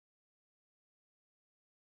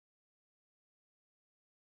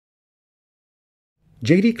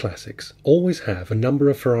JD Classics always have a number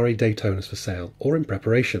of Ferrari Daytonas for sale or in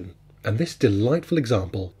preparation, and this delightful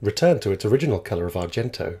example, returned to its original colour of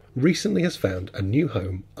Argento, recently has found a new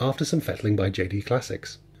home after some fettling by JD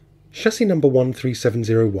Classics. Chassis number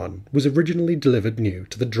 13701 was originally delivered new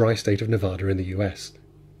to the dry state of Nevada in the US.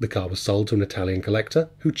 The car was sold to an Italian collector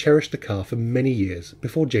who cherished the car for many years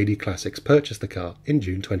before JD Classics purchased the car in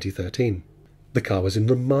June 2013. The car was in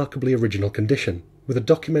remarkably original condition, with a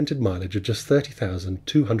documented mileage of just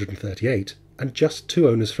 30,238 and just 2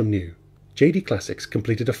 owners from new. JD Classics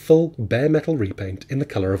completed a full bare metal repaint in the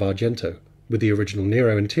colour of Argento, with the original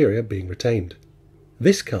Nero interior being retained.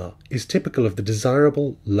 This car is typical of the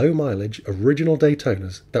desirable, low-mileage original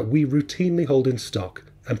Daytonas that we routinely hold in stock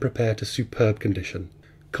and prepare to superb condition.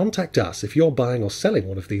 Contact us if you're buying or selling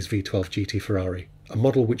one of these V12 GT Ferrari, a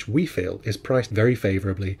model which we feel is priced very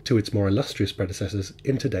favourably to its more illustrious predecessors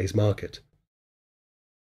in today's market.